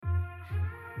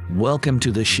Welcome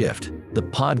to The Shift, the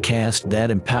podcast that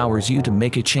empowers you to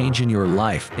make a change in your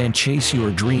life and chase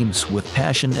your dreams with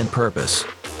passion and purpose.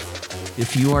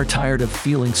 If you are tired of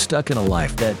feeling stuck in a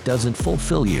life that doesn't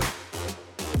fulfill you,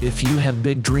 if you have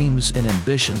big dreams and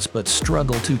ambitions but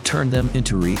struggle to turn them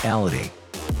into reality,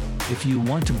 if you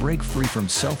want to break free from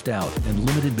self-doubt and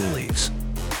limited beliefs,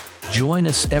 join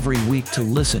us every week to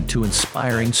listen to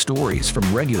inspiring stories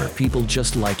from regular people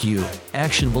just like you,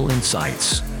 actionable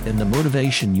insights, and the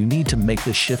motivation you need to make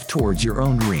the shift towards your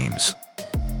own dreams.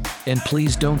 And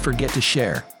please don't forget to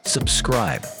share,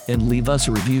 subscribe, and leave us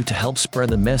a review to help spread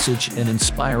the message and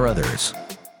inspire others.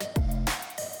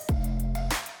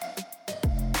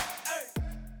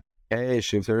 Hey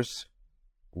shifters,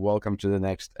 welcome to the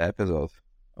next episode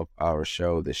of our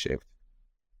show, The Shift.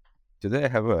 Today I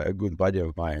have a good buddy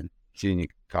of mine, Tiny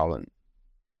Colin.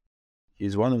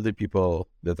 He's one of the people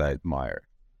that I admire.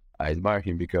 I admire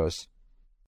him because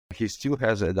he still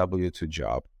has a W-2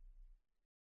 job,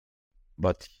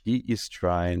 but he is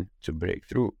trying to break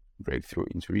through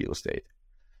into real estate.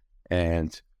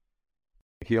 And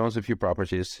he owns a few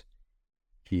properties.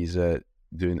 He's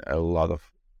doing a lot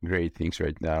of great things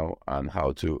right now on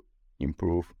how to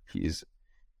improve his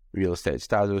real estate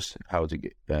status, how to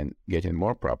get in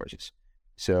more properties.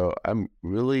 So I'm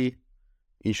really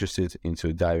interested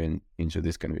into diving into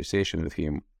this conversation with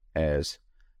him, as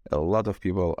a lot of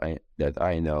people that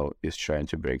I know is trying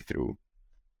to break through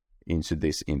into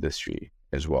this industry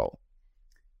as well.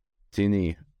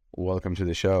 Tini, welcome to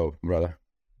the show, brother.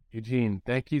 Eugene,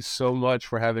 thank you so much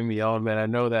for having me on, man. I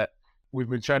know that we've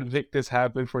been trying to make this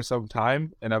happen for some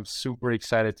time, and I'm super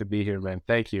excited to be here, man.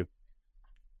 Thank you.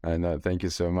 I know. Thank you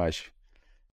so much.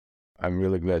 I'm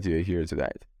really glad you're here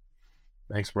tonight.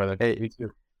 Thanks, brother. Hey, me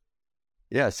too.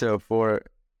 Yeah, so for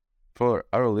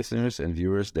our listeners and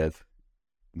viewers that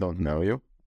don't know you,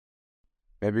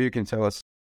 maybe you can tell us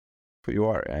who you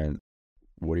are and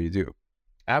what do you do?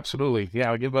 Absolutely.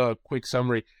 Yeah, I'll give a quick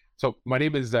summary. So my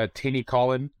name is Tiny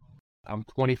Colin. I'm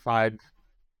 25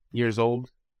 years old.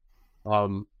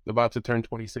 About to turn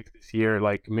 26 this year.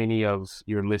 Like many of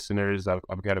your listeners,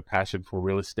 I've got a passion for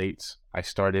real estate. I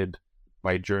started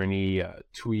my journey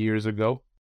 2 years ago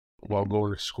while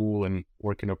going to school and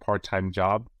working a part-time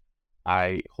job.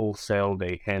 I wholesaled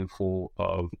a handful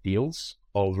of deals,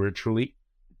 all virtually,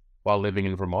 while living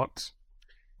in Vermont.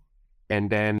 And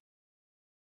then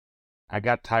I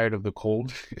got tired of the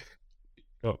cold.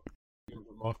 In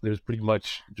Vermont, there's pretty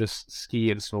much just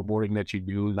ski and snowboarding that you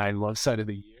do 9 months out of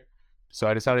the year. So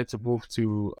I decided to move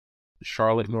to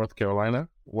Charlotte, North Carolina,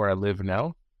 where I live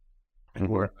now, and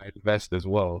where I invest as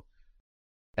well.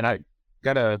 And I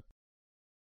got a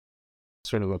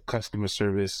sort of a customer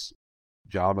service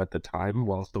job at the time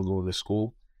while still going to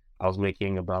school. I was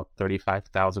making about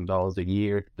 $35,000 a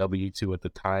year, W-2 at the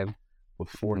time,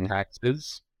 before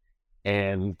taxes.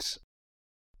 And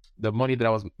the money that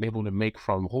I was able to make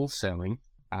from wholesaling,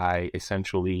 I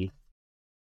essentially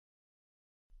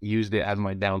used it as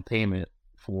my down payment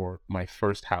for my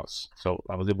first house. So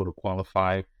I was able to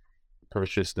qualify,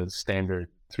 purchase the standard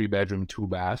 3-bedroom,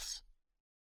 2-bath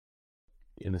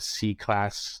in a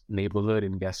C-class neighborhood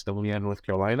in Gastonia, North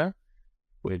Carolina,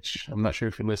 which I'm not sure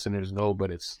if your listeners know,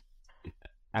 but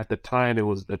at the time it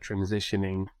was a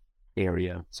transitioning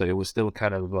area. So it was still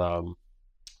kind of the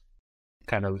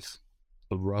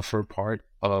rougher part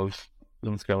of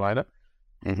North Carolina.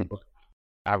 But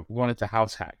I wanted to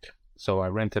house hack. So I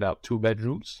rented out 2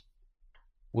 bedrooms,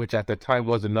 which at the time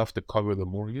was enough to cover the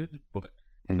mortgage, but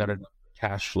not enough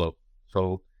cash flow.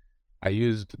 So I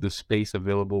used the space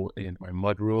available in my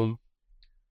mudroom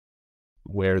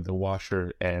where the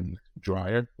washer and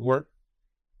dryer were,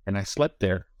 and I slept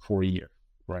there for a year,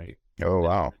 right? Oh,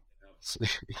 wow.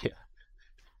 Yeah.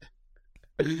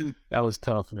 That was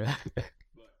tough, man.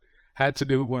 Had to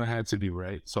do what I had to do,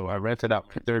 right? So I rented out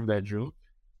my 3rd bedroom,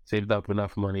 saved up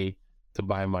enough money to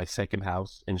buy my second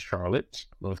house in Charlotte,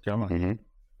 North Carolina,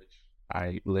 which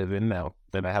I live in now.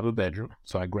 Then I have a bedroom,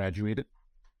 so I graduated.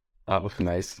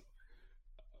 Nice.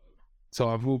 So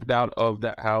I moved out of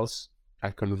that house.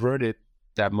 I converted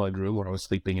that mudroom where I was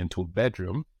sleeping into a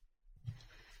bedroom.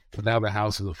 But now the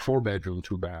house is a 4-bedroom,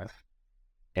 2-bath.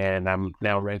 And I'm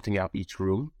now renting out each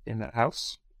room in that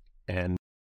house. And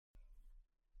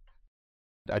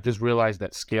I just realized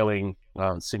that scaling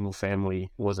single family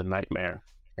was a nightmare.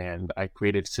 And I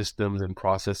created systems and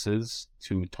processes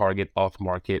to target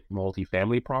off-market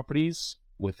multifamily properties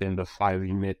within the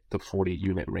 5-unit to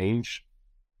 40-unit range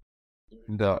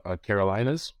in the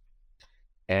Carolinas.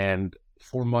 And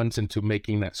 4 months into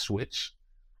making that switch,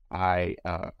 I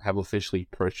have officially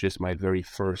purchased my very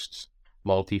first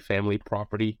multifamily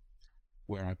property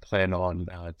where I plan on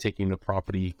taking the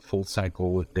property full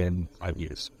cycle within 5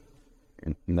 years.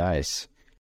 Nice.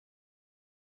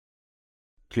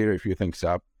 Clear a few things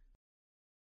up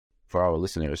for our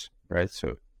listeners, right?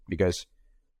 So, because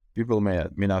people may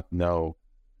not know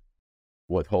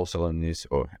what wholesaling is,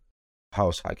 or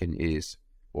house hacking is,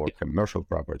 or commercial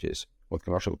properties, what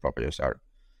commercial properties are.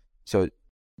 So,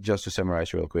 just to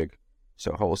summarize real quick,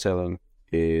 so wholesaling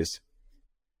is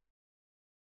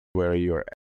where you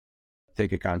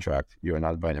take a contract, you're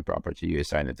not buying a property, you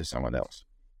assign it to someone else,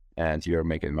 and you're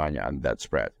making money on that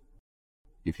spread.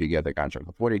 If you get a contract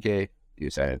for $40K, you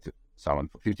assign it to someone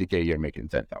for $50K, you're making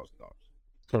 $10,000.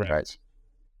 Correct. Right?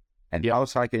 And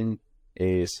house hacking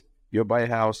is you buy a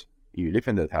house, you live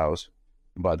in that house,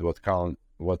 but what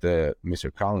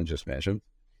Mr. Colin just mentioned,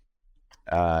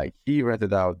 he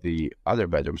rented out the other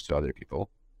bedrooms to other people,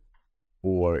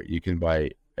 or you can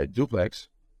buy a duplex,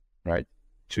 right?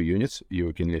 2 units,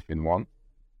 you can live in one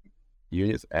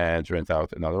unit and rent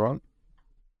out another one,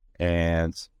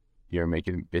 and you're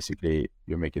making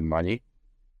money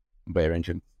by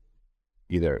renting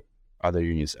either other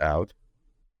units out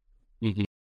in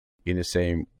the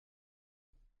same,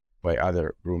 by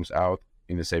other rooms out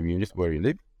in the same unit where you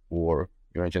live, or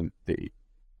you're renting the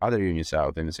other units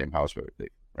out in the same house where you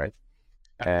live, right?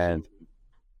 And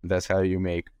that's how you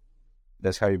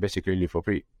basically live for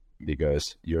free,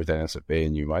 because your tenants are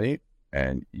paying you money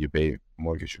and you pay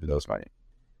mortgage for those money.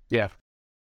 Yeah.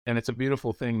 And it's a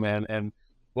beautiful thing, man. And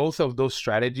both of those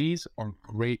strategies are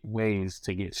great ways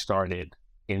to get started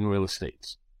in real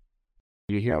estate.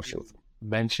 You hear me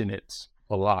mention it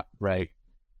a lot, right?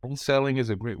 Wholesaling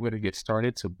is a great way to get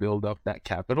started, to build up that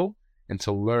capital and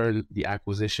to learn the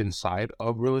acquisition side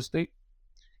of real estate.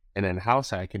 And then house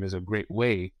hacking is a great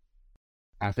way.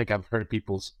 I think I've heard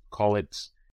people call it's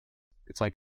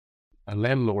like a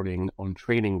landlording on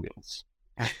training wheels.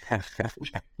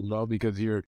 Well, because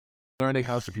you're learning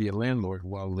how to be a landlord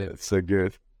while living. That's so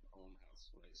good.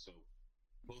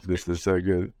 This is so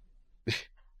good.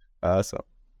 Awesome.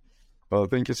 Well,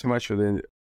 thank you so much for the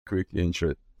quick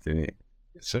intro to me.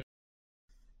 Yes, sir.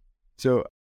 So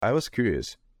I was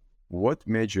curious, what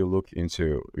made you look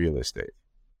into real estate?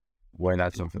 Why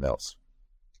not something else?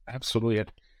 Absolutely.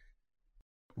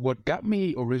 What got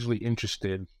me originally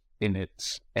interested in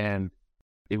it, and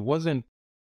it wasn't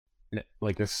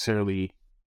like necessarily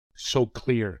so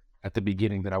clear at the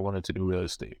beginning that I wanted to do real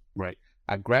estate, right?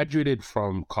 I graduated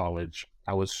from college.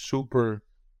 I was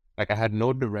I had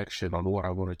no direction on what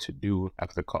I wanted to do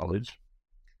after college.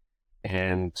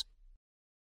 And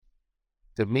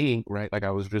to me, right, like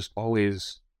I was just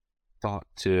always taught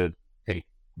to, hey,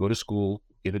 go to school,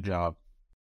 get a job,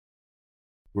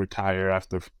 retire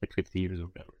after like 50 years or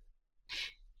whatever.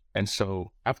 And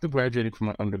so after graduating from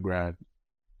my undergrad,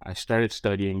 I started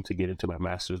studying to get into my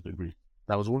master's degree.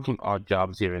 I was working odd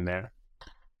jobs here and there.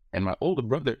 And my older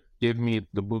brother gave me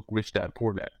the book Rich Dad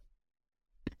Poor Dad.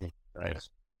 Right.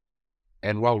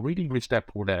 And while reading Rich Dad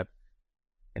Poor Dad,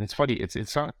 and it's funny,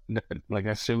 it's not like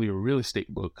necessarily a real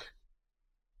estate book,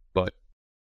 but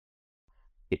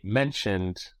it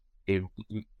mentioned a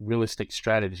real estate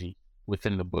strategy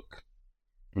within the book.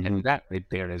 And that right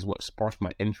there is what sparked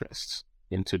my interest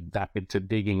into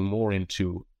digging more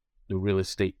into the real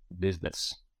estate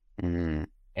business.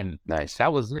 And nice.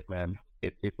 That was it, man.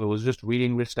 It was just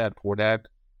reading Rich Dad Poor Dad.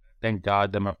 Thank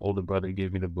God that my older brother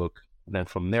gave me the book. And then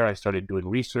from there, I started doing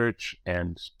research,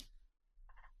 and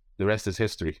the rest is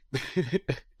history.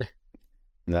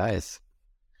 Nice.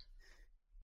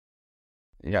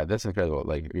 Yeah, that's incredible.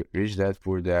 Like Rich Dad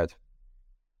Poor Dad,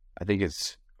 I think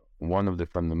it's one of the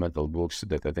fundamental books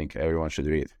that I think everyone should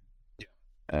read. Yeah.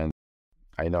 And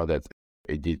I know that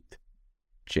it did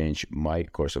change my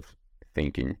course of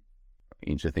thinking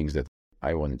into things that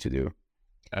I wanted to do.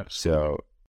 Absolutely. So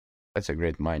that's a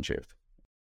great mind shift.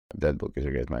 That book is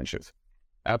a great mind shift.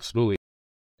 Absolutely.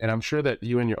 And I'm sure that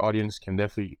you and your audience can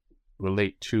definitely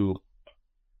relate to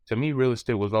me, real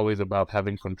estate was always about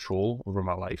having control over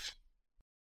my life.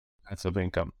 That's of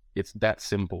income. It's that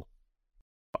simple.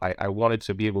 I wanted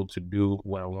to be able to do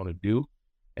what I want to do,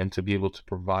 and to be able to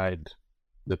provide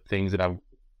the things that I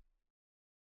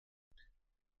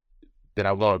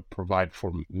want to provide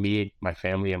for me, my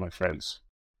family, and my friends.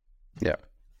 Yeah,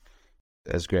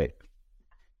 that's great.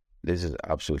 This is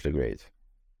absolutely great.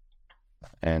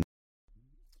 And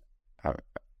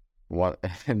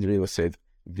and real estate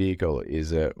vehicle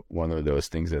is one of those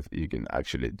things that you can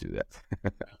actually do that.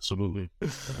 Absolutely.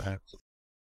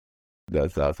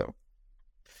 That's awesome.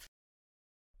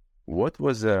 What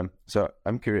was so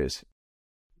I'm curious,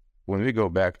 when we go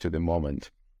back to the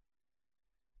moment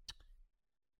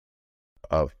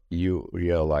of you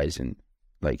realizing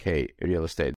like, hey, real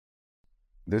estate,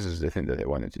 this is the thing that I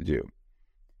wanted to do.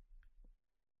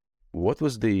 What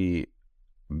was the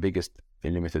biggest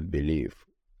limited belief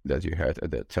that you had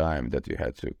at that time that you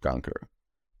had to conquer?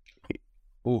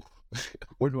 Ooh,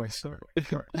 where do I start?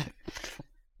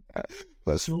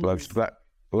 Let's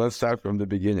start from the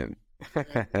beginning.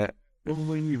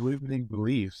 Probably limiting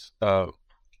beliefs.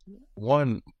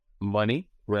 One, money,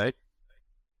 right?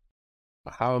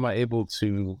 How am I able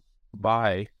to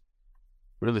buy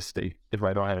real estate if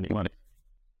I don't have any money?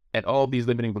 And all these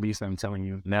limiting beliefs I'm telling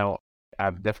you now,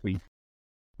 I've definitely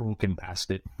broken past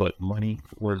it. But money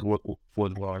was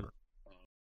one.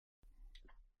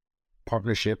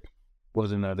 Partnership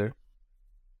was another.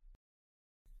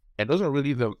 And those are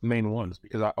really the main ones,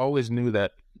 because I always knew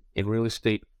that in real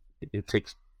estate, it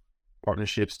takes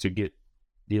partnerships to get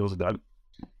deals done,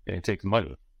 and it takes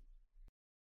money.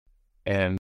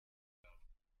 And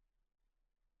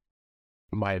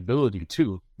my ability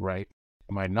too, right?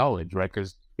 My knowledge, right?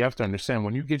 Because you have to understand,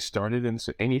 when you get started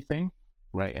into anything,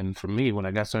 right? And for me, when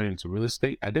I got started into real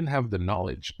estate, I didn't have the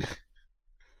knowledge.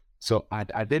 So I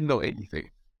didn't know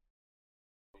anything.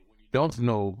 When you don't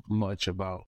know much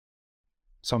about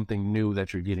something new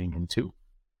that you're getting into,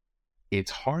 it's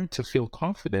hard to feel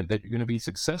confident that you're going to be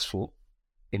successful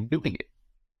in doing it,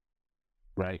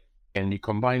 right? And you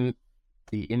combine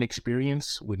the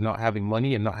inexperience with not having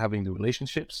money and not having the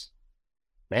relationships,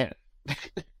 man,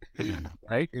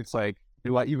 right? It's like,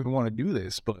 do I even want to do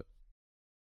this? But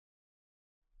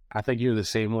I think you're the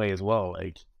same way as well.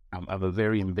 Like, I'm a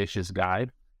very ambitious guy,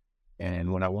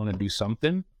 and when I want to do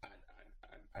something,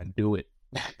 I do it.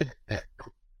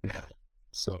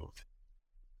 So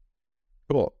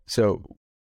Cool. So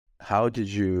how did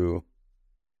you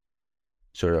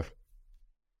sort of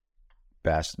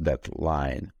pass that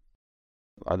line?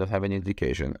 I don't have any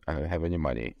education, I don't have any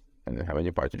money, I don't have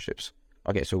any partnerships.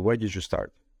 Okay, so where did you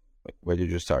start? Like, where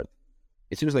did you start?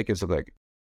 It seems like it's like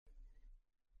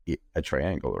a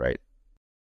triangle, right?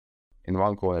 In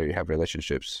one corner you have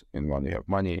relationships, in one you have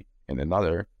money, in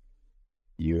another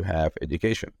you have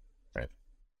education, right?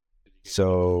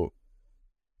 So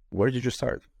where did you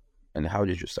start, and how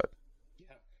did you start?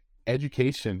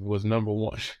 education was number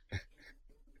one.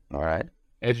 All right.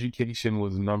 Education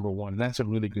was number one. That's a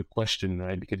really good question,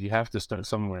 right? Because you have to start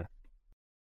somewhere.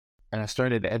 And I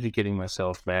started educating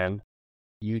myself, man.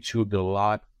 YouTubed a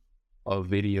lot of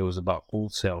videos about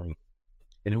wholesaling.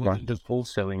 And it wasn't just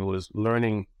wholesaling, it was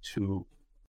learning to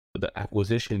the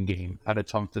acquisition game, how to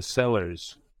talk to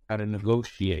sellers, how to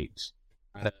negotiate,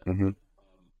 how to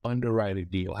underwrite a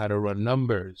deal, how to run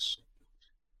numbers.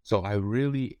 So I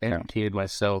really educated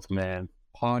myself, man.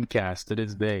 Podcast to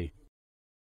this day.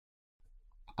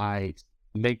 I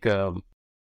make like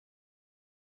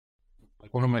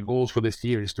one of my goals for this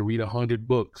year is to read 100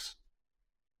 books.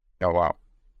 Oh, wow.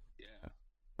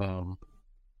 Yeah.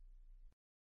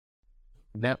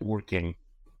 Networking.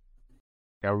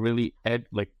 I really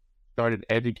started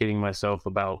educating myself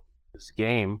about this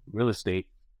game, real estate,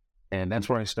 and that's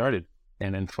where I started.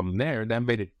 And then from there, that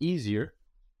made it easier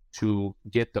to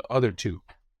get the other two,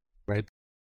 right?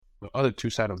 The other two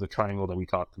sides of the triangle that we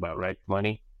talked about, right?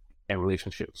 Money and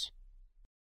relationships.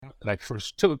 That I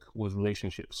first took was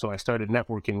relationships. So I started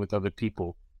networking with other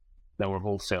people that were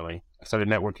wholesaling. I started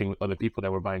networking with other people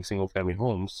that were buying single family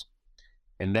homes.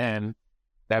 And then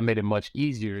that made it much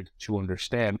easier to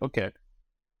understand, okay,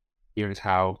 here's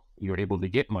how you're able to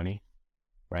get money,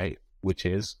 right? Which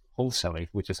is wholesaling,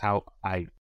 which is how I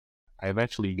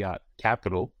eventually got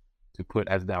capital to put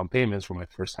as down payments for my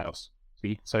first house.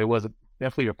 See, so it was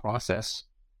definitely a process,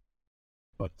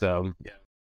 but yeah,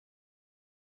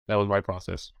 that was my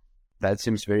process. That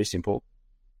seems very simple,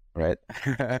 right?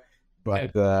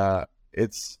 But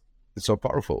it's so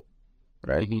powerful,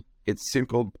 right? Mm-hmm. It's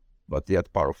simple, but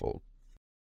yet powerful.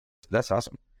 That's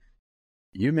awesome.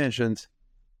 You mentioned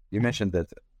that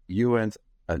you went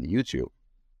on YouTube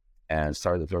and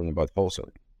started learning about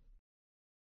wholesaling.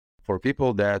 For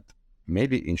people that may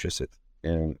be interested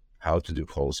in how to do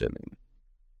wholesaling,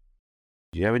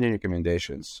 do you have any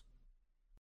recommendations?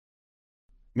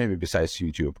 Maybe besides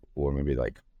YouTube, or maybe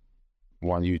like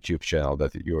one YouTube channel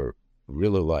that you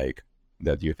really like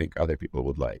that you think other people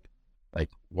would like. Like,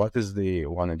 what is the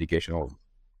one educational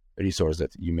resource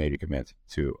that you may recommend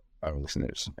to our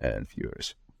listeners and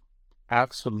viewers?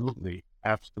 Absolutely.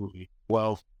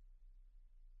 Well,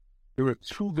 there were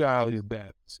two guys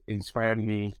that inspired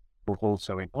me for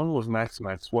wholesaling. One was Max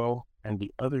Maxwell, and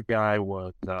the other guy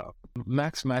was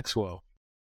Max Maxwell.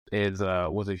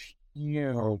 Was a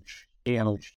huge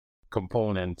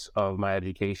component of my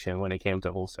education when it came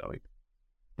to wholesaling.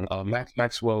 Max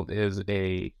Maxwell is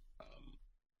a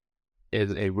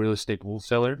is a real estate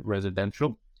wholesaler,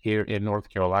 residential, here in North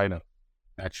Carolina,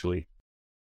 actually.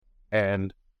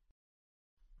 And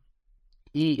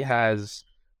he has,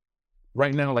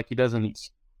 right now, like, he doesn't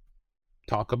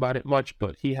talk about it much,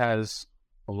 but he has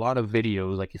a lot of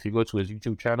videos. Like, if you go to his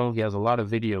YouTube channel, he has a lot of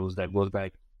videos that goes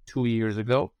back 2 years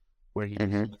ago, where he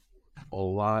a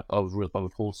lot of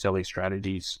wholesaling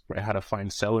strategies, right? How to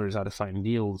find sellers, how to find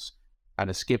deals, how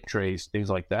to skip trades, things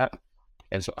like that.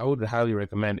 And so I would highly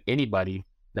recommend anybody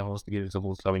that wants to get into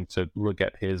wholesaling to look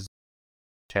at his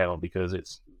channel, because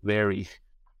it's very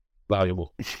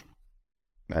valuable.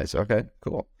 Nice. Okay,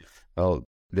 cool. Well,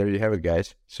 there you have it,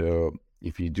 guys. So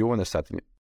if you do want to start in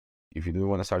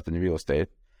real estate,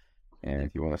 and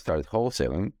if you want to start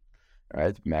wholesaling,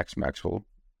 right, Max Maxwell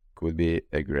could be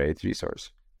a great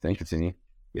resource. Thank you, Tini.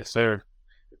 Yes, sir.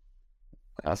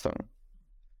 Awesome.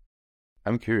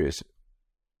 I'm curious,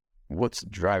 what's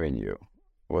driving you?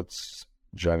 What's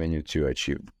driving you to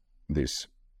achieve this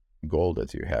goal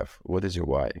that you have? What is your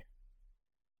why?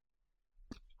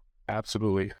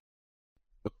 Absolutely.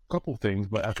 A couple things,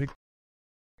 but I think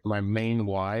my main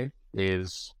why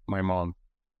is my mom.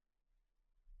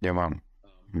 Your mom.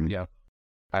 Yeah.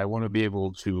 I want to be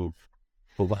able to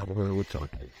provide her with what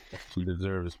she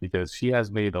deserves, because she has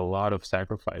made a lot of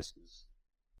sacrifices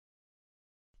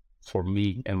for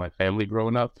me and my family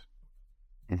growing up.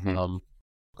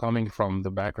 Coming from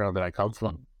the background that I come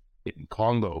from in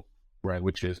Congo, right,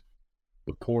 which is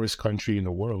the poorest country in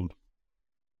the world.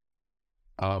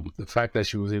 The fact that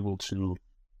she was able to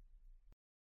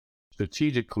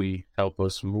strategically help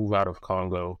us move out of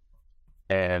Congo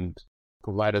and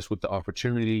provide us with the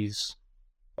opportunities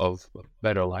of a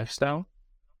better lifestyle,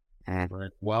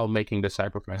 right, while making the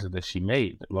sacrifices that she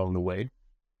made along the way,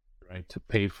 right, to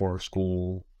pay for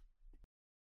school,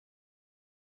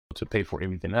 to pay for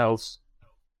everything else.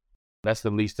 That's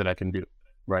the least that I can do,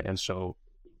 right? And so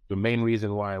the main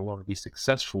reason why I want to be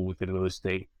successful within real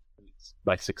estate,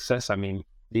 by success, I mean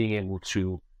being able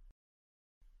to,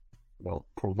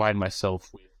 provide myself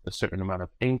with a certain amount of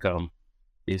income,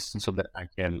 is so that I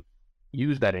can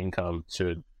use that income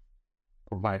to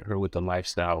provide her with the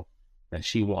lifestyle that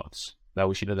she wants. That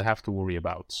way she doesn't have to worry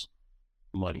about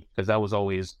money, because that was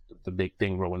always the big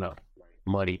thing growing up.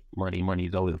 Money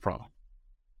is always a problem.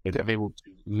 If I'm able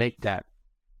to make that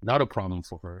not a problem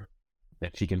for her,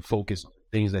 that she can focus on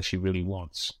things that she really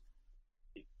wants.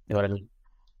 You know what I mean?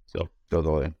 So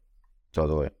Totally.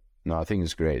 No, I think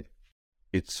it's great.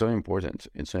 It's so important.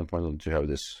 It's so important to have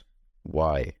this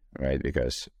why, right?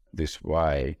 Because this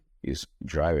why is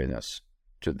driving us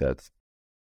to that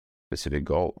specific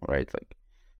goal, right? Like,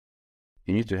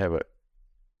 you need to have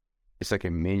it's like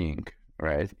a meaning,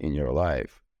 right, in your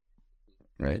life,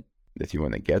 right, that you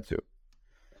want to get to.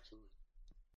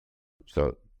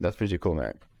 So that's pretty cool,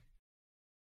 man.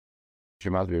 She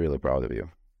must be really proud of you.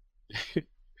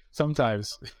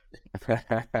 sometimes.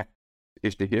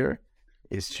 Is she here?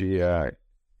 Is she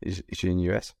in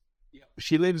US? Yeah,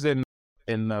 she lives in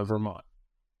Vermont.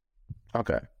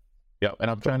 Okay. Yeah,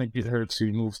 and I'm trying to get her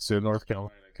to move to North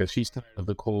Carolina, because she's tired of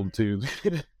the cold too.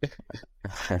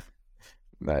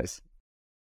 Nice.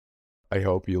 I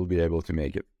hope you'll be able to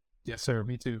make it. Yes, sir.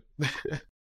 Me too.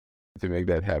 To make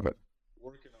that happen.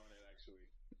 Working on it, actually.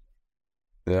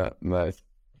 Yeah, nice.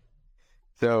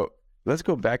 So let's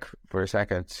go back for a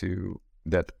second to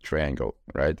that triangle,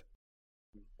 right?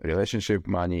 Relationship,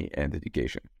 money, and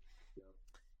education.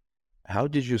 How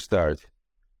did you start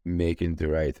making the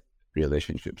right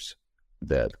relationships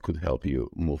that could help you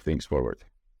move things forward?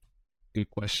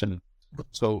 Good question.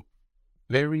 So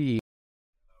very,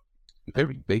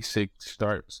 very basic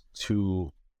start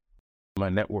to my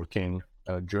networking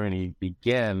journey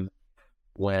began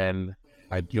when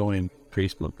I joined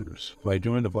Facebook groups. I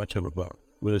joined a bunch of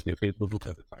real estate Facebook groups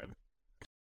at the time.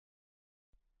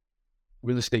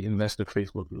 Real estate investor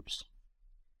Facebook groups.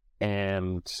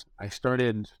 And I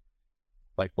started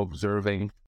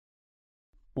observing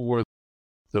who were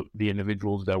the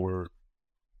individuals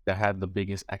that had the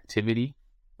biggest activity,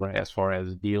 right, as far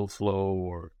as deal flow,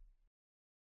 or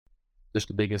just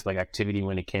the biggest activity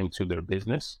when it came to their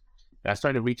business. And I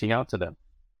started reaching out to them,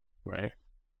 right?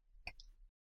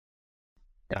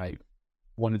 And I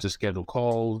wanted to schedule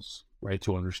calls, right,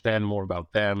 to understand more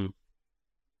about them.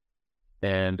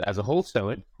 And as a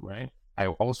wholesaler, right, I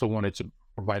also wanted to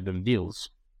provide them deals,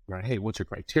 right? Hey, what's your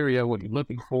criteria? What are you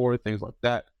looking for? Things like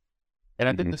that. And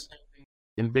I did the same thing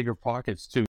in Bigger Pockets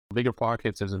too. Bigger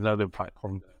Pockets is another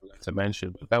platform that I forgot to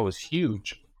mention, but that was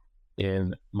huge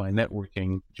in my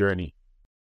networking journey.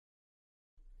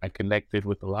 I connected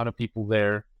with a lot of people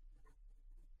there,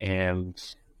 and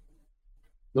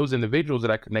those individuals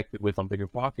that I connected with on Bigger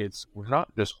Pockets were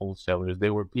not just wholesalers. They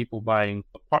were people buying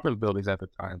apartment buildings at the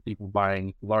time, people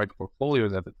buying large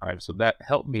portfolios at the time. So that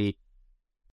helped me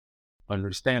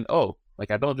understand, oh,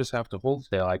 like I don't just have to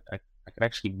wholesale. I can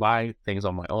actually buy things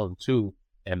on my own too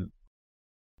and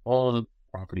own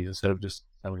properties instead of just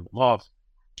selling them off.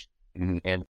 Mm-hmm.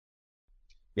 And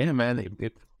yeah, man,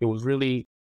 it was really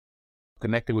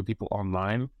connecting with people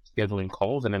online, scheduling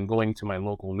calls, and then going to my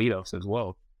local meetups as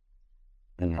well.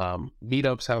 Mm-hmm.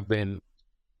 Meetups have been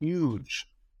huge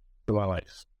to my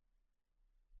life.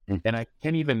 Mm. And I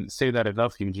can't even say that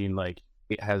enough, Eugene. Like,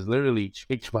 it has literally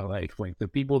changed my life. Like, the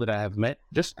people that I have met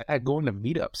just at going to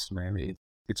meetups, man,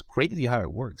 it's crazy how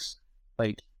it works.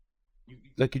 Like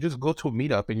you just go to a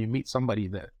meetup and you meet somebody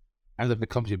that either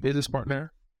becomes your business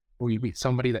partner or you meet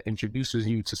somebody that introduces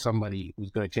you to somebody who's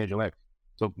going to change your life.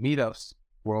 So meetups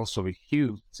were also a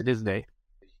huge, to this day,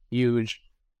 huge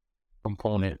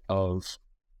component of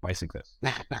my success.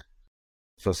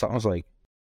 So it sounds like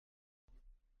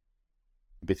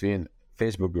between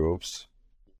Facebook groups,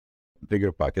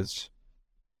 Bigger Pockets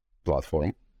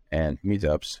platform, and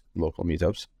meetups, local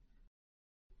meetups,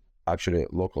 actually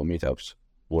local meetups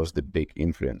was the big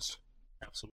influence,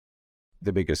 Absolutely.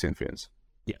 the biggest influence.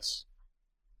 Yes.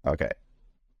 Okay.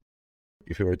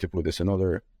 If you were to put this in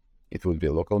order, it would be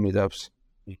local meetups,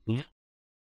 Mm-hmm.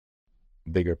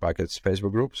 Bigger Pockets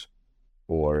Facebook groups,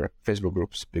 or Facebook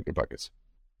groups, Bigger Pockets.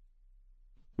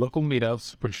 Local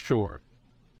meetups for sure.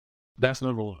 That's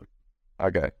number one.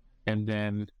 Okay. And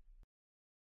then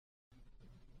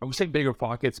I would say Bigger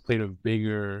Pockets played a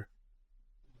bigger.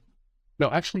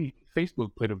 No, actually,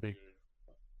 Facebook played a bigger.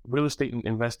 Real estate and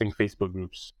investing Facebook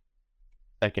groups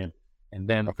second, and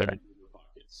then Okay. third, Bigger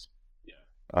Pockets.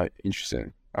 Yeah.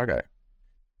 Interesting. Okay.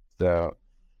 So,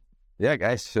 yeah,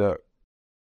 guys. So,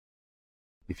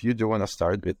 if you do want to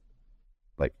start with,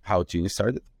 like, how Genie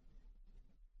started,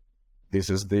 this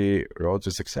is the road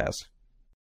to success.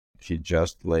 He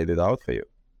just laid it out for you.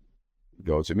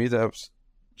 Go to meetups,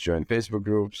 join Facebook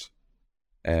groups,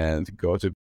 and go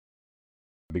to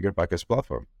Bigger Pockets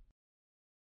platform.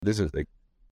 This is like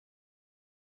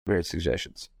great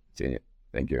suggestions. Genie.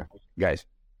 Thank you. Guys,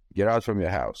 get out from your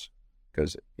house,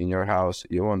 because in your house,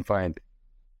 you won't find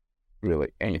really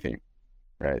anything,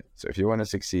 right? So if you want to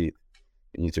succeed,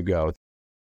 you need to go out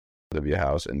of your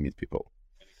house and meet people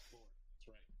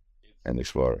and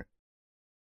explore.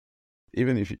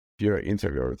 Even if you're an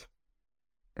introvert,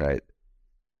 right?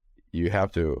 You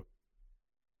have to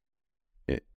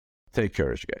take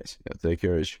courage, guys. Take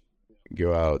courage,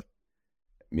 go out,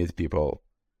 meet people.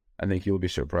 I think you'll be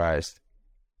surprised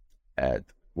at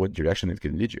what direction it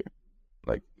can lead you.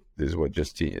 Like, this is what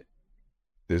Justine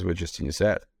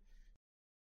said.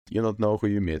 You don't know who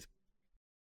you meet,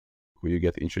 who you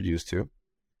get introduced to,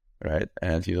 right?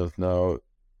 And you don't know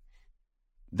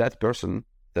that person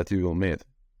that you will meet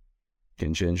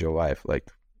can change your life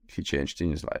like he changed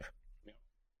Tina's life. Yeah.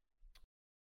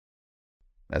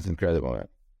 That's incredible,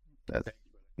 man.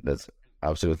 That's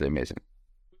absolutely amazing.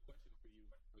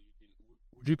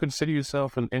 Would you consider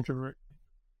yourself an introvert?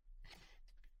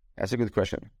 That's a good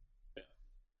question. Yeah.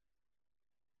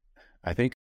 I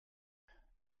think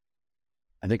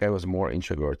I was more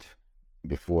introvert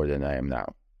before than I am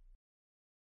now.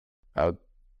 I would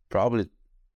probably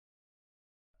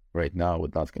right now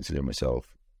would not consider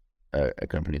myself a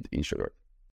complete introvert.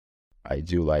 I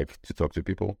do like to talk to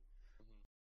people.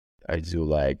 I do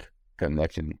like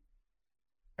connecting.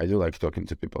 I do like talking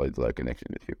to people. I do like connecting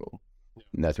with people,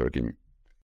 networking.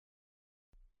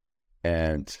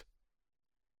 And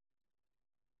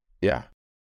yeah,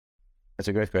 that's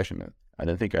a great question, man. I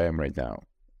don't think I am right now,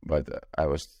 but I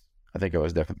think I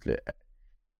was definitely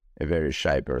a very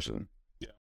shy person. Yeah.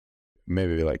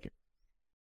 Maybe like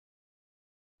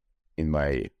in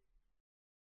my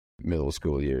middle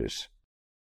school years.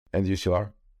 And you still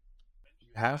are? You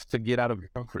have to get out of your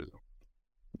comfort zone.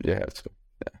 You have to.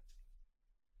 Yeah.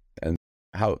 And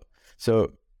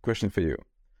so question for you.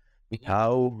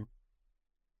 How,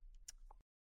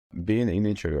 being an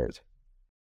introvert,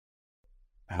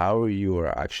 how you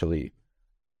are actually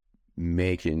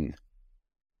making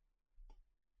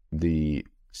the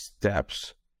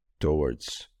steps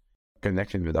towards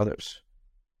connecting with others?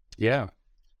 Yeah.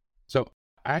 So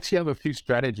I actually have a few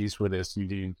strategies for this,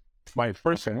 Eugene. My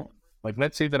first one, like,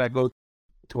 let's say that I go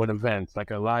to an event,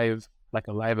 like a live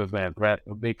event, right?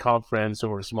 A big conference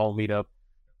or a small meetup.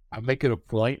 I make it a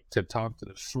point to talk to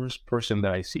the first person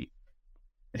that I see.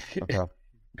 Okay.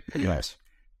 Nice.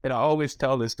 And I always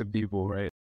tell this to people, right?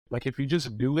 Like, if you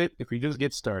just do it, if you just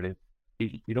get started,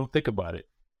 you don't think about it,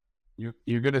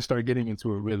 you're going to start getting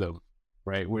into a rhythm,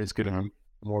 right? Where it's going to be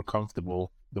more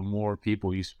comfortable the more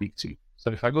people you speak to.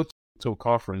 So if I go to a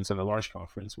conference, and a large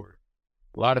conference where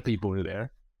a lot of people are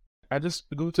there, I just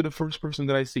go to the first person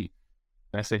that I see.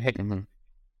 And I say, hey, Mm-hmm.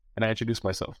 and I introduce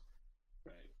myself.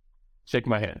 Right. Shake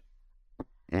my hand.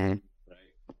 Mm-hmm.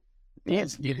 Right.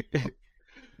 Yes.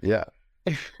 Yeah,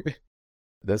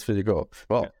 that's pretty cool.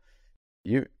 Well,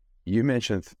 you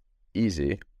mentioned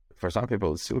easy. For some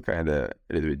people, it's still kind of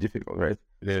a little bit difficult, right?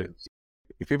 It is.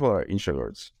 If people are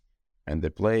introverts and they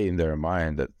play in their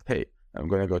mind that, hey, I'm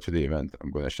going to go to the event,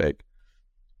 I'm going to shake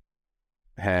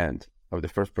hand of the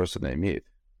first person I meet,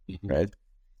 right?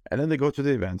 And then they go to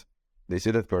the event, they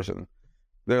see that person,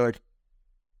 they're like,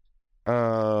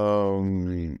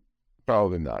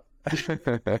 probably not.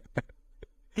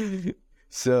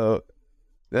 So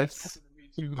that's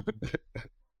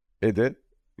it. Did.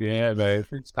 Yeah, man. It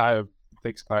takes time. It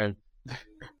takes time.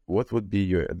 What would be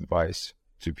your advice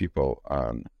to people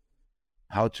on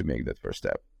how to make that first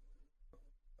step?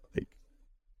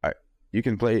 Like, you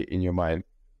can play in your mind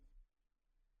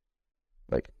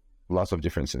like lots of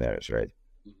different scenarios, right?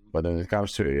 But when it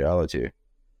comes to reality,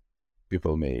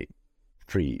 people may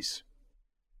freeze,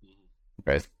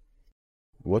 right?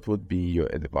 What would be your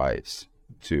advice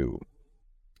to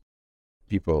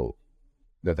people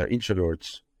that are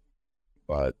introverts,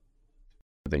 but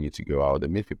they need to go out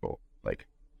and meet people? Like,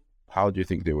 how do you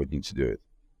think they would need to do it?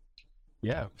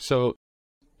 Yeah. So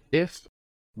if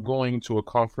going to a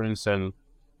conference and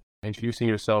introducing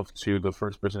yourself to the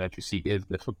first person that you see is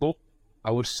difficult,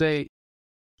 I would say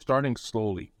starting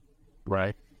slowly,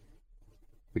 right?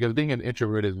 Because being an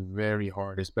introvert is very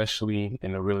hard, especially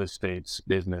in the real estate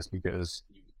business, because,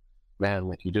 man,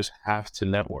 like, you just have to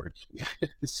network.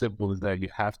 As simple as that. You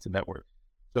have to network.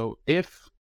 So if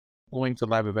going to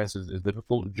live events is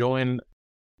difficult, join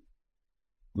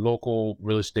local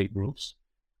real estate groups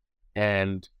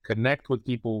and connect with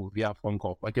people via phone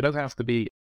call. Like, it doesn't have to be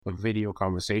a video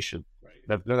conversation. Right.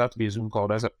 That doesn't have to be a Zoom call. It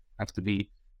doesn't have to be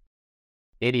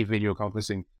any video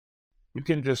conferencing. You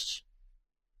can just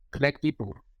connect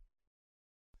people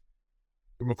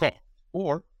from a call.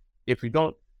 Or if you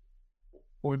don't,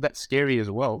 or if that's scary as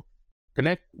well,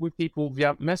 connect with people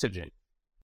via messaging.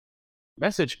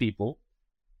 Message people,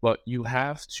 but you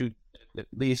have to at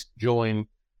least join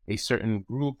a certain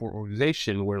group or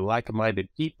organization where like-minded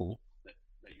people that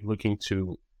you're looking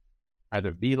to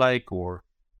either be like or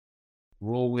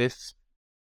roll with,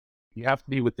 you have to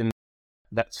be within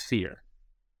that sphere,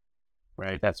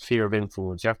 right? That sphere of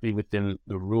influence. You have to be within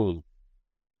the room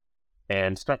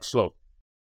and start slow.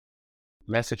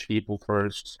 Message people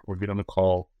first or get on the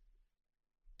call.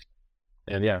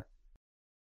 And yeah.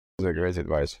 That's a great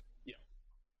advice.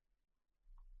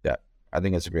 Yeah, I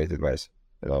think it's a great advice.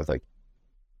 It's like,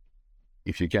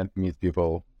 if you can't meet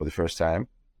people for the first time,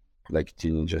 like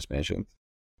Tini just mentioned,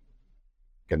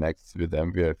 connect with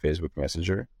them via Facebook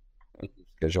Messenger,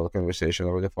 schedule a conversation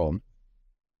over the phone,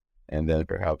 and then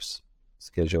perhaps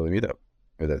schedule a meetup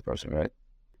with that person, right?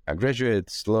 I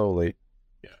graduated slowly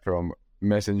from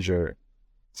Messenger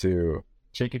to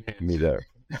Shaking hands. meetup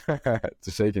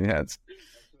to shaking hands.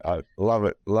 Love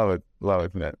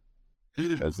it, man.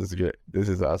 This is good. This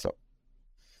is awesome.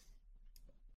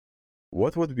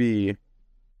 What would be,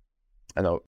 I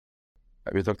know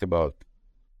we talked about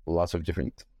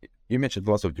you mentioned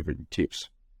lots of different tips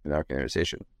in our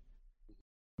conversation,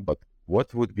 but what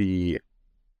do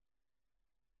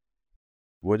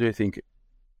you think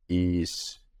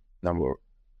is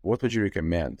what would you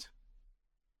recommend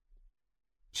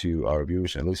to our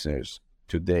viewers and listeners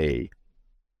today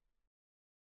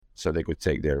so they could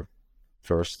take their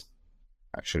first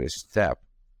actually step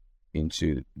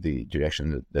into the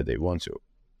direction that they want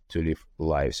to live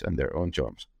lives on their own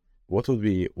terms? What do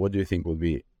you think would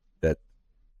be that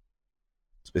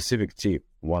specific tip,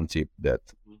 one tip that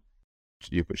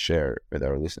you could share with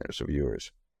our listeners or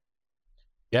viewers?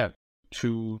 Yeah,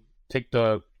 to take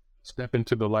the step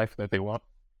into the life that they want.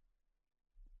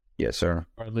 Yes, sir.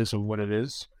 Regardless of what it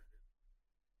is.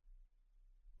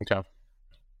 Okay.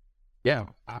 Yeah,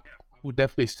 I would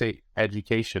definitely say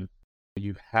education.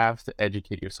 You have to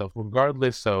educate yourself,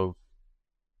 regardless of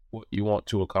what you want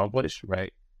to accomplish,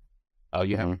 right?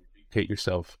 You have to educate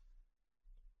yourself.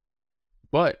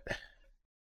 But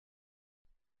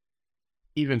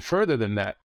even further than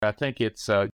that, I think it's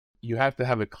you have to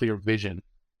have a clear vision,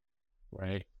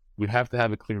 right? You have to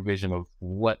have a clear vision of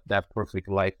what that perfect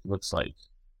life looks like,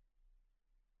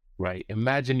 right?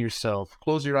 Imagine yourself,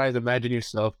 close your eyes, imagine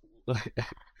yourself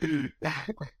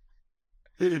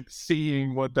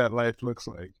seeing what that life looks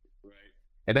like, right?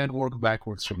 And then work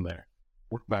backwards from there.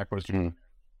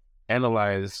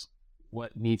 Analyze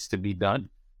what needs to be done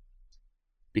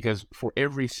Because for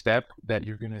every step that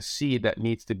you're going to see that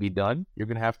needs to be done, you're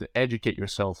going to have to educate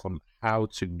yourself on how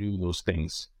to do those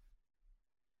things,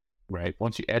 right?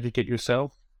 Once you educate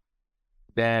yourself,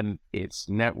 then it's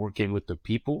networking with the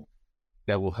people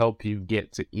that will help you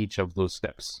get to each of those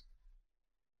steps.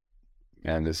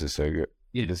 And this is so good.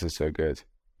 Yeah. This is so good.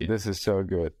 Yeah. This is so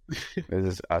good. This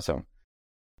is awesome.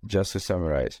 Just to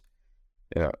summarize,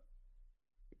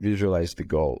 visualize the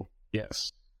goal.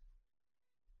 Yes.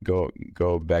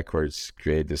 Go backwards,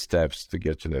 create the steps to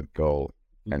get to that goal,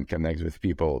 and connect with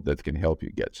people that can help you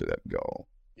get to that goal.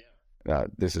 Yeah.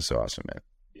 This is so awesome, man.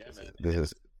 Yeah,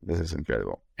 This is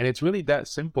incredible. And it's really that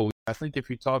simple. I think if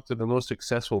you talk to the most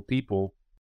successful people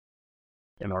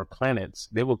in our planets,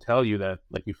 they will tell you that,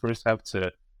 like, you first have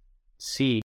to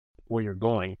see where you're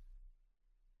going.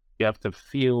 You have to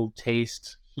feel,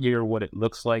 taste, hear what it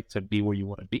looks like to be where you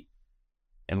want to be,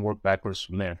 and work backwards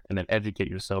from there, and then educate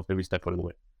yourself every step of the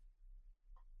way.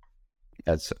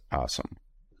 That's awesome.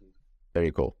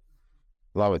 Very cool.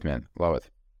 Love it, man. Love it.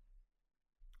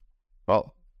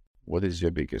 Well, what is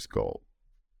your biggest goal?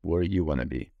 Where you want to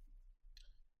be?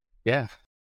 Yeah.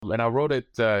 And I wrote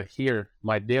it here,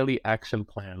 my daily action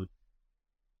plan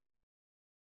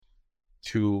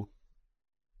to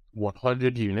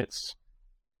 100 units.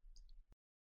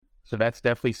 So that's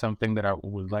definitely something that I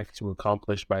would like to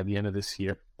accomplish by the end of this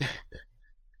year.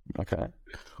 Okay.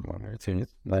 100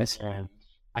 units. Nice. And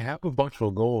I have a bunch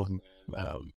of goals.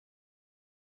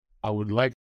 I would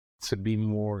like to be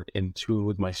more in tune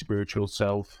with my spiritual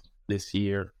self this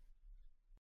year.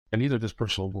 And these are just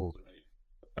personal goals, right?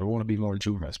 I want to be more in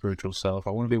tune with my spiritual self. I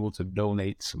want to be able to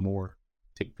donate some more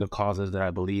to the causes that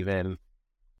I believe in.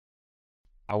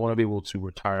 I want to be able to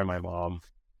retire my mom.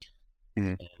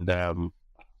 Mm-hmm. And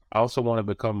I also want to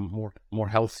become more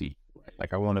healthy. Right?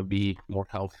 Like, I want to be more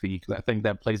healthy, because I think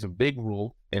that plays a big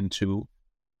role into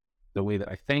the way that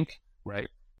I think, right?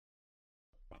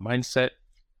 My mindset,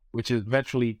 which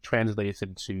eventually translates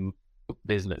into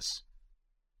business,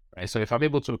 right? So if I'm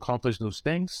able to accomplish those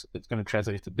things, it's going to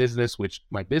translate into business, which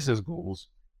my business goals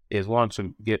is, one,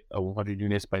 to get 100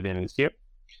 units by the end of this year.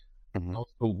 Mm-hmm. I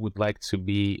also would like to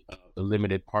be a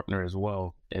limited partner as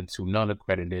well into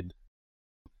non-accredited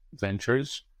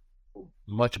ventures,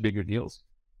 much bigger deals,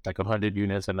 like 100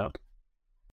 units and up.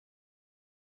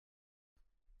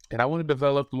 And I want to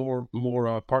develop more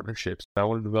partnerships. I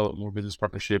want to develop more business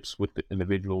partnerships with the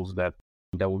individuals that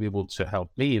will be able to help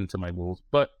me into my goals,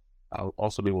 but I'll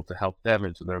also be able to help them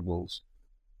into their goals,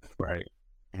 right?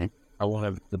 Mm-hmm. I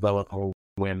want to develop more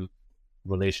win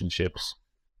relationships,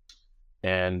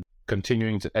 and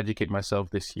continuing to educate myself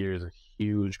this year is a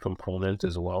huge component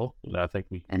as well. And I think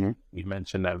we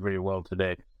mentioned that very well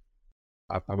today.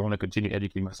 I want to continue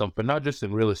educating myself, but not just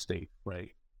in real estate, right?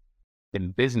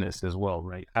 In business as well,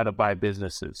 right? How to buy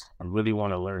businesses. I really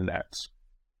want to learn that.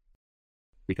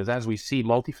 Because as we see,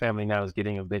 multifamily now is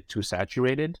getting a bit too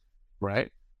saturated,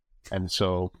 right? And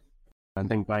so I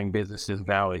think buying businesses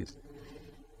now is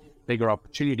a bigger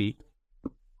opportunity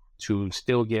to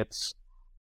still get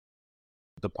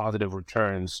the positive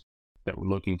returns that we're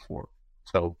looking for.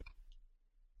 So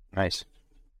nice.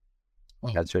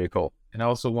 That's very cool. And I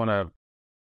also want to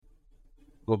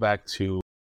go back to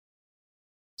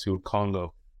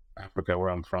Congo, Africa, where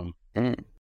I'm from,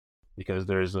 because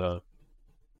there's a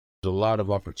lot of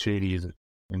opportunities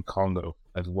in Congo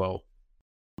as well.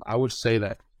 I would say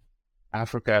that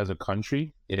Africa as a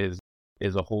country is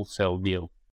a wholesale deal.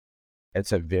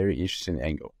 It's a very interesting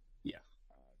angle. Yeah.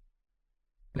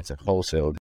 It's a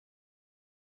wholesale deal.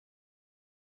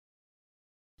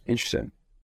 Interesting.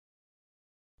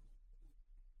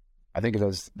 I think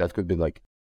that could be like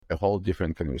a whole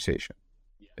different conversation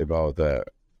about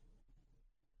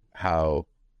how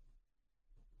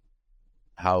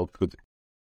could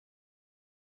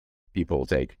people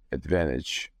take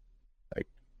advantage, like,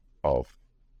 of,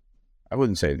 I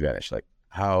wouldn't say advantage, like,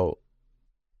 how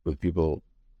would people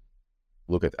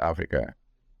look at Africa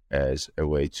as a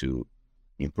way to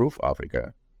improve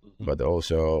Africa, but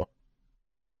also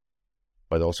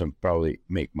probably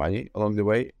make money along the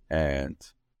way and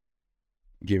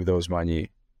give those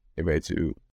money away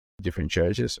to different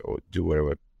churches or do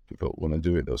whatever people want to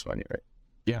do with those money, right?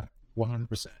 Yeah,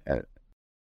 100%. And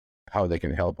how they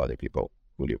can help other people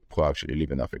who actually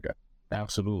live in Africa.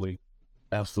 Absolutely.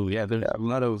 Yeah, there's a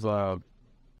lot of,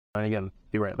 and again,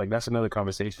 you're right, like, that's another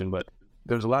conversation, but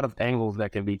there's a lot of angles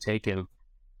that can be taken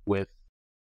with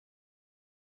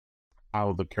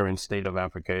how the current state of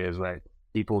Africa is, right?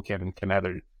 People can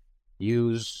either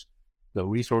use the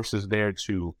resources there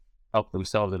to help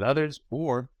themselves and others,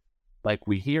 or, like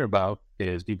we hear about,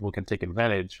 is people can take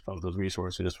advantage of those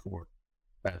resources for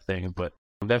bad things. But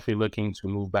I'm definitely looking to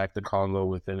move back to Congo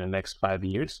within the next 5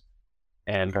 years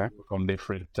and Okay. work on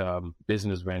different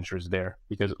business ventures there,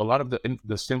 because a lot of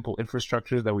the simple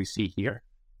infrastructures that we see here,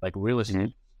 like real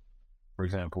estate, for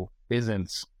example,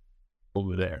 isn't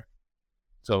over there.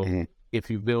 So Mhm. if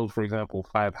you build, for example,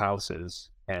 5 houses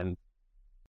and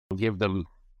give them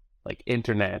like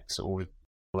internet or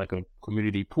like a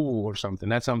community pool or something,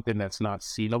 that's something that's not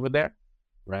seen over there,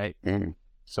 right? Mhm.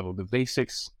 So the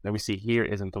basics that we see here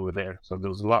isn't over there. So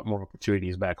there's a lot more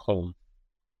opportunities back home.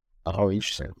 Oh,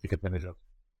 interesting. Take advantage of.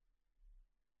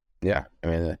 Yeah, I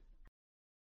mean,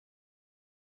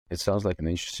 it sounds like an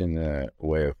interesting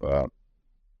way of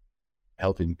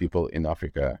helping people in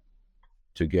Africa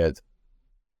to get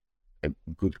a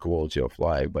good quality of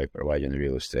life by providing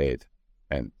real estate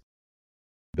and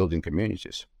building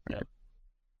communities. Yeah.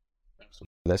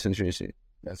 That's interesting.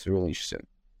 That's really interesting.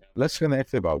 Let's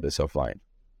connect about this offline.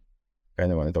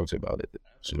 Kind of want to talk to you about it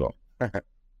as well.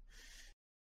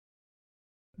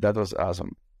 That was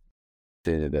awesome.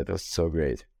 That was so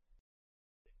great.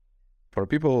 For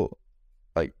people,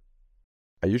 like,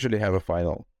 I usually have a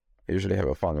fun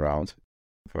round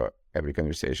for every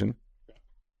conversation.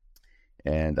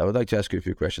 And I would like to ask you a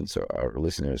few questions so our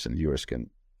listeners and viewers can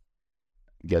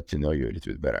get to know you a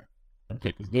little bit better.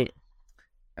 Okay, good.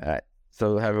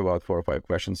 So we'll have about 4 or 5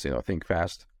 questions. Think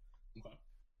fast. Okay.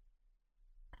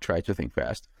 Try to think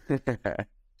fast.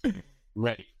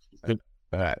 Ready. All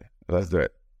right, let's do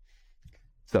it.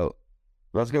 So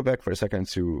let's go back for a second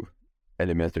to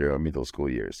elementary or middle school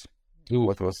years.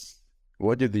 Ooh,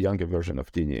 What did the younger version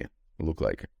of Tini look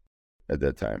like at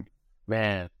that time?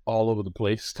 man, all over the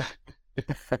place.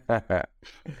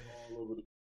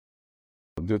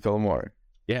 Do tell more.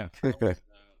 Yeah.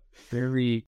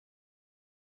 Very,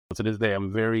 to this day,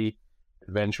 I'm very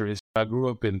adventurous. I grew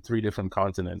up in 3 different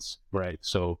continents, right?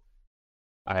 So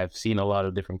I've seen a lot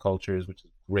of different cultures, which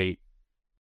is great.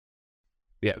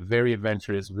 Yeah, very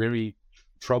adventurous, very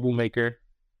troublemaker,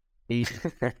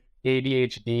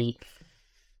 ADHD.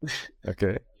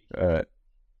 Okay. All right.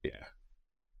 Yeah.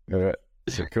 All right.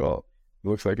 So cool.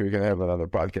 Looks like we can have another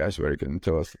podcast where you can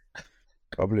tell us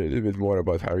probably a little bit more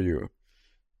about how you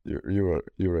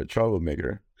were a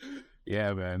troublemaker.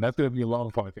 Yeah, man, that's gonna be a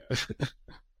long podcast.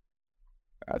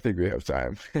 I think we have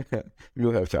time.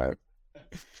 We'll have time.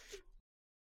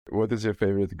 What is your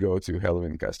favorite go-to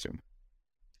Halloween costume?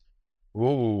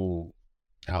 Ooh,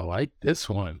 I like this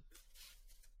one.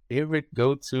 Favorite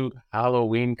go-to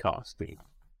Halloween costume.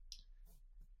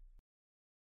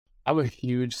 I'm a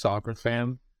huge soccer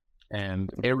fan, and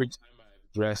every time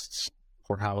I've dressed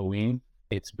for Halloween,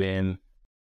 it's been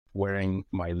wearing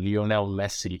my Lionel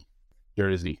Messi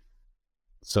jersey.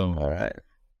 So All right.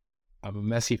 I'm a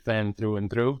Messi fan through and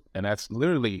through, and that's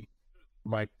literally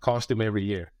my costume every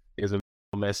year is a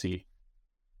Messi.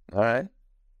 All right.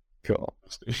 Cool.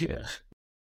 Yeah.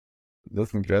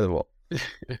 That's incredible.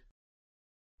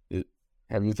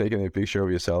 Have you taken a picture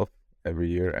of yourself every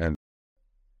year and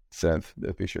sent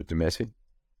the picture to Messi?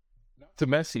 Not to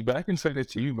Messi, but I can send it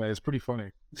to you, man. It's pretty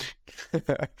funny.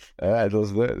 All right,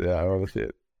 let's do it. Yeah, I want to see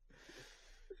it.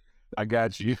 I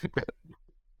got you.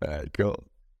 All right, cool.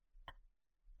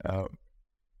 All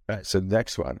right, so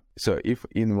next one. So if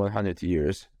in 100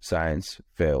 years science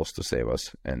fails to save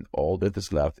us and all that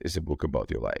is left is a book about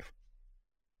your life,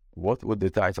 what would the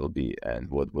title be and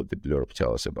what would the blurb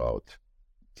tell us about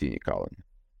Tini Collin?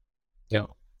 Yeah.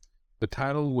 The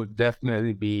title would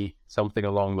definitely be something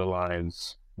along the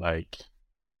lines like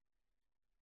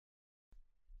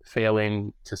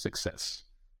Failing to Success.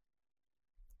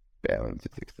 Failing to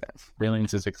success. Failing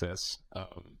to Success.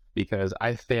 Because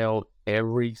I fail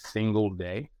every single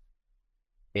day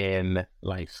in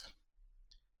life.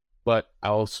 But I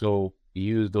also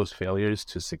use those failures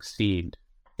to succeed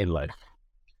in life.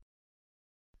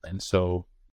 And so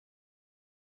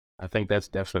I think that's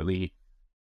definitely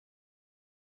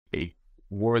a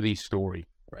worthy story,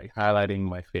 right? Highlighting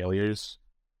my failures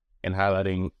and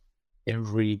highlighting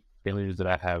every failures that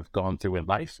I have gone through in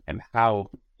life and how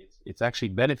it's actually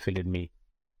benefited me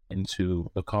into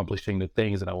accomplishing the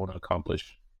things that I want to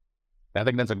accomplish. I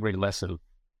think that's a great lesson.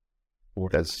 I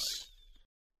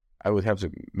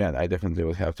definitely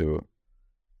would have to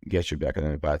get you back on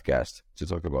the podcast to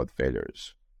talk about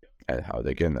failures and how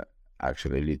they can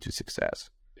actually lead to success.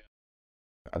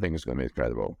 I think it's going to be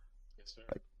incredible. Yes, sir.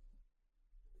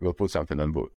 We'll put something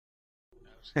on book.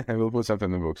 We'll put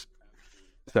something on books.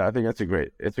 So I think it's a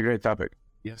great topic.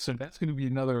 Yes, sir. That's going to be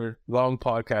another long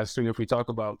podcast too if we talk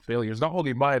about failures. Not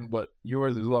only mine, but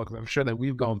yours as well, because I'm sure that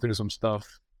we've gone through some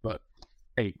stuff. But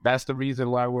hey, that's the reason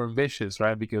why we're ambitious,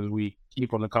 right? Because we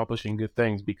keep on accomplishing good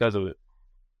things because of it.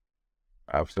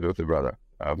 Absolutely, brother.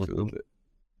 Absolutely.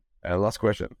 And last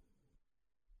question.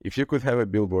 If you could have a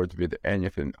billboard with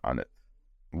anything on it,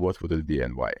 what would it be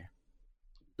and why?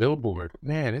 Billboard.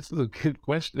 Man, this is a good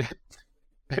question.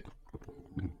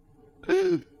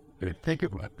 Think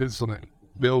about this one.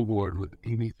 Billboard with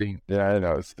anything. Yeah, I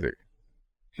know.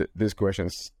 This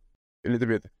question's a little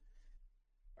bit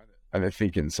on the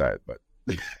thinking side, but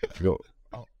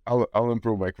I'll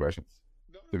improve my questions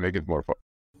to make it more fun.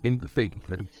 In the thing.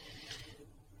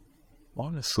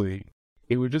 Honestly,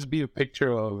 it would just be a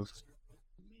picture of,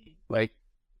 like,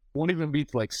 won't even be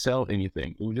to like sell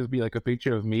anything. It would just be like a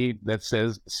picture of me that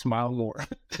says "Smile more."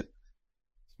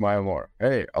 Smile more.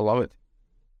 Hey, I love it.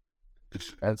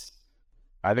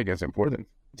 I think it's important.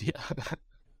 Yeah.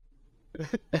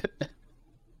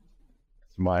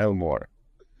 Smile more.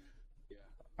 Yeah.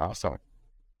 Awesome.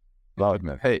 Love it,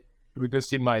 man. Hey, We just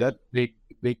see my big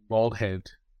bald head,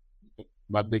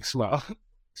 my big smile.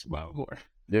 Smile more.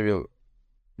 you will.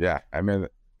 Yeah, I mean,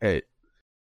 hey,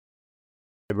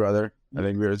 brother, I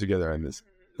think we're together on this.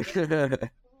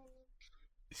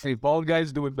 Hey, bald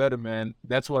guys do it better, man.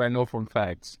 That's what I know from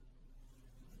facts.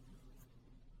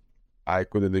 I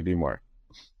couldn't agree more.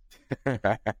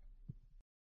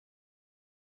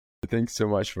 Thanks so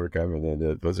much for coming, and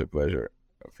it was a pleasure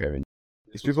of having you.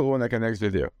 If people want to connect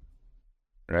with you,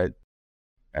 right,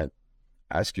 and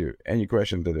ask you any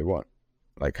question that they want,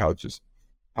 like how to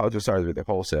start with the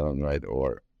wholesaling, right,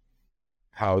 or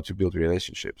how to build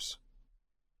relationships,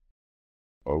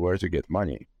 or where to get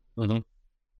money,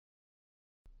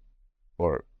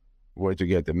 or where to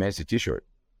get the messy T-shirt,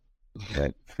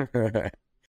 right?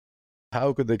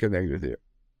 How could they connect with you?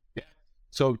 Yeah.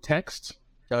 So text.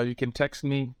 You can text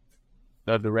me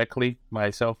directly.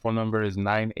 My cell phone number is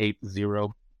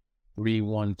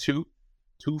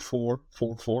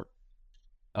 980-312-2444.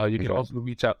 You can also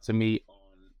reach out to me on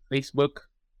Facebook,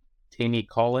 Taney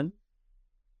Collin,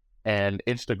 and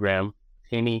Instagram,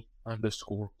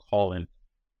 Taney_Collin,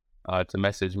 to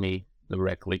message me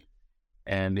directly.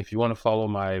 And if you want to follow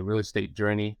my real estate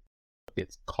journey,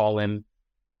 it's Collin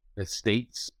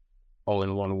Estates, all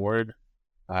in one word.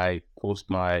 I post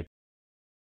my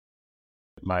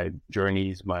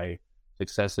journeys, my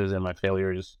successes, and my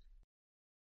failures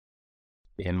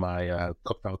in my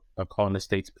Collin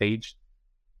Estates page.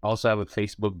 I also have a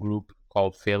Facebook group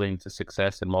called Failing to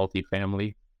Success in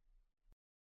Multifamily.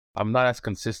 I'm not as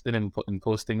consistent in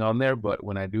posting on there, but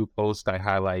when I do post, I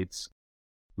highlight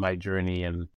my journey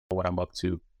and what I'm up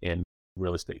to in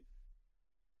real estate.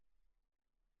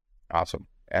 Awesome.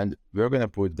 And we're going to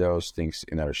put those things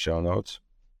in our show notes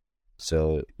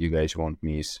so you guys won't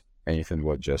miss anything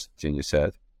what just Tini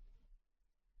said.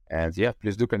 And yeah,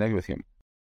 please do connect with him.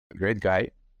 Great guy.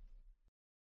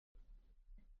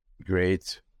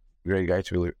 Great guy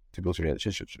to build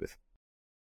relationships with.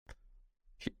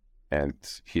 And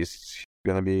he's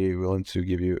going to be willing to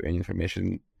give you any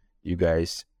information you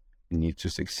guys need to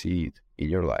succeed in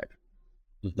your life.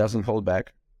 Doesn't hold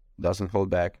back.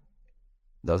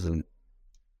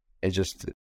 It's just,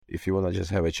 if you want to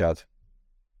just have a chat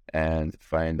and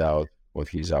find out what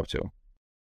he's up to,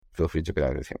 feel free to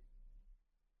connect with him.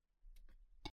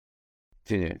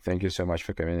 Tini, thank you so much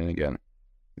for coming in again.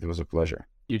 It was a pleasure.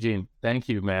 Eugene, thank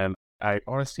you, man. I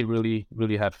honestly really,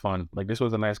 really had fun. Like, this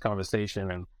was a nice conversation,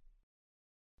 and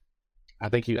I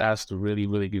think you asked really,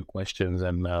 really good questions,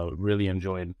 and really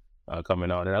enjoyed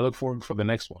coming on. And I look forward for the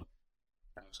next one.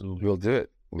 Absolutely.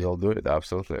 We'll do it.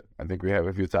 Absolutely. I think we have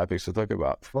a few topics to talk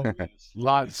about.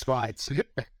 Lots of spots.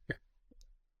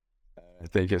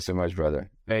 Thank you so much,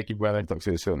 brother. Thank you, brother. Talk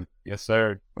to you soon. Yes,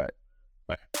 sir. Bye.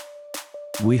 Bye.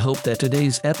 We hope that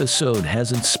today's episode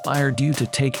has inspired you to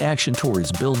take action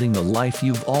towards building the life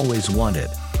you've always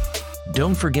wanted.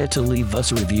 Don't forget to leave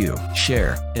us a review,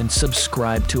 share, and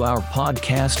subscribe to our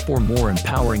podcast for more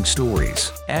empowering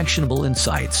stories, actionable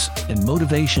insights, and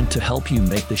motivation to help you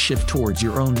make the shift towards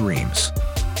your own dreams.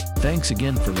 Thanks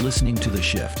again for listening to The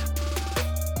Shift.